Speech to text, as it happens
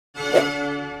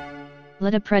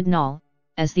Loteprednol,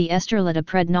 as the ester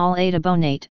loteprednol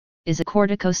atabonate, is a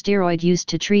corticosteroid used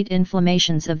to treat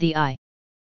inflammations of the eye.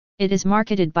 It is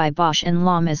marketed by Bausch &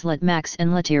 Lomb as Lotmax and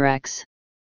Lotirex.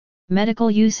 Medical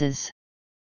uses.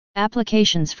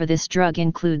 Applications for this drug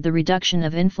include the reduction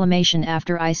of inflammation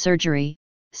after eye surgery,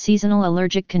 seasonal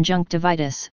allergic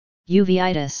conjunctivitis,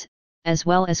 uveitis, as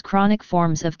well as chronic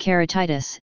forms of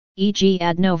keratitis, e.g.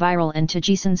 adenoviral and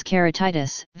Tegeson's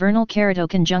keratitis, vernal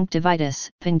keratoconjunctivitis,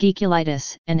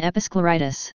 pangiculitis, and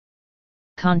episcleritis.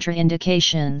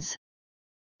 Contraindications.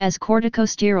 As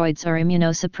corticosteroids are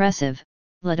immunosuppressive,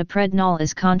 loteprednol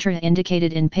is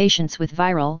contraindicated in patients with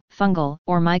viral, fungal,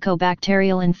 or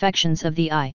mycobacterial infections of the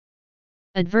eye.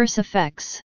 Adverse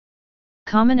effects.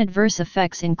 Common adverse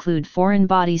effects include foreign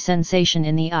body sensation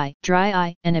in the eye, dry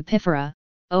eye and epiphora,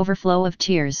 overflow of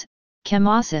tears,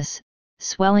 chemosis,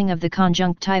 swelling of the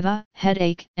conjunctiva,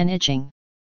 headache, and itching.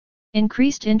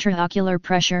 Increased intraocular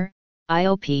pressure,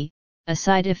 IOP, a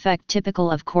side effect typical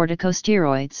of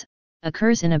corticosteroids,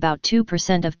 occurs in about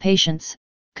 2% of patients,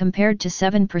 compared to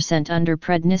 7% under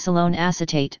prednisolone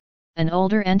acetate, an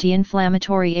older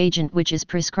anti-inflammatory agent which is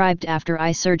prescribed after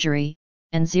eye surgery,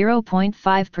 and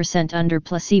 0.5% under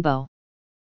placebo.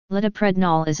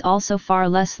 Loteprednol is also far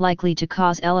less likely to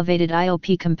cause elevated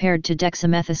IOP compared to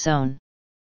dexamethasone.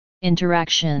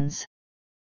 Interactions.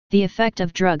 The effect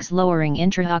of drugs lowering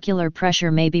intraocular pressure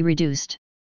may be reduced.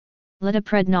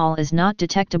 Loteprednol is not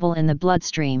detectable in the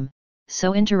bloodstream,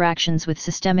 so interactions with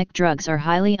systemic drugs are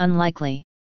highly unlikely.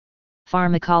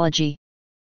 Pharmacology.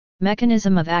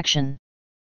 Mechanism of action.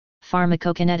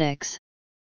 Pharmacokinetics.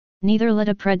 Neither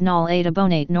loteprednol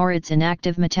atabonate nor its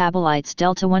inactive metabolites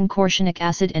delta-1 cortionic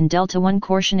acid and delta-1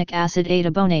 cortionic acid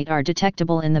atabonate are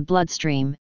detectable in the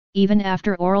bloodstream, even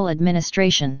after oral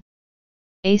administration.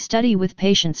 A study with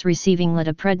patients receiving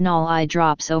loteprednol eye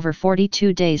drops over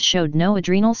 42 days showed no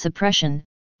adrenal suppression,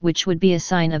 which would be a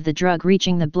sign of the drug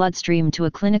reaching the bloodstream to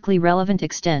a clinically relevant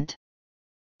extent.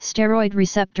 Steroid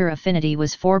receptor affinity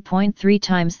was 4.3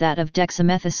 times that of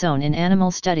dexamethasone in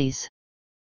animal studies.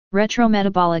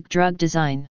 Retrometabolic drug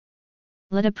design.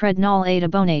 Loteprednol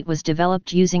atabonate was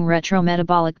developed using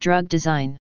retrometabolic drug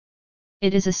design.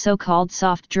 It is a so-called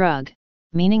soft drug,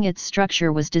 meaning its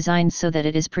structure was designed so that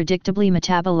it is predictably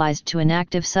metabolized to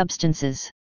inactive substances.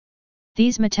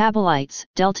 These metabolites,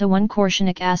 delta-1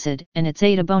 cortionic acid and its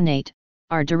atabonate,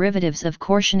 are derivatives of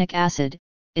cortionic acid,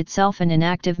 itself an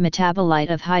inactive metabolite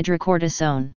of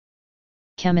hydrocortisone.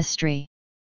 Chemistry.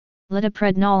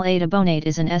 Loteprednol atabonate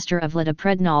is an ester of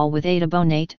loteprednol with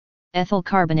atabonate, ethyl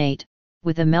carbonate,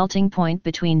 with a melting point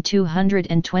between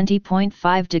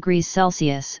 220.5 degrees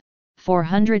Celsius,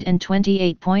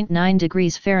 428.9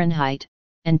 degrees Fahrenheit,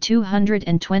 and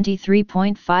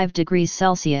 223.5 degrees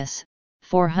Celsius,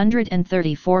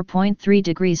 434.3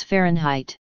 degrees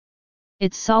Fahrenheit.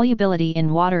 Its solubility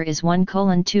in water is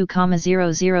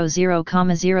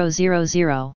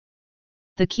 1:2,000,000.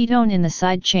 The ketone in the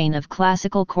side chain of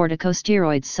classical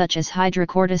corticosteroids such as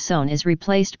hydrocortisone is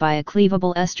replaced by a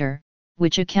cleavable ester,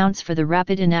 which accounts for the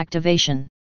rapid inactivation.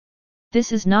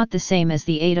 This is not the same as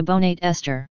the atabonate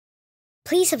ester.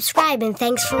 Please subscribe and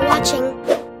thanks for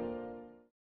watching.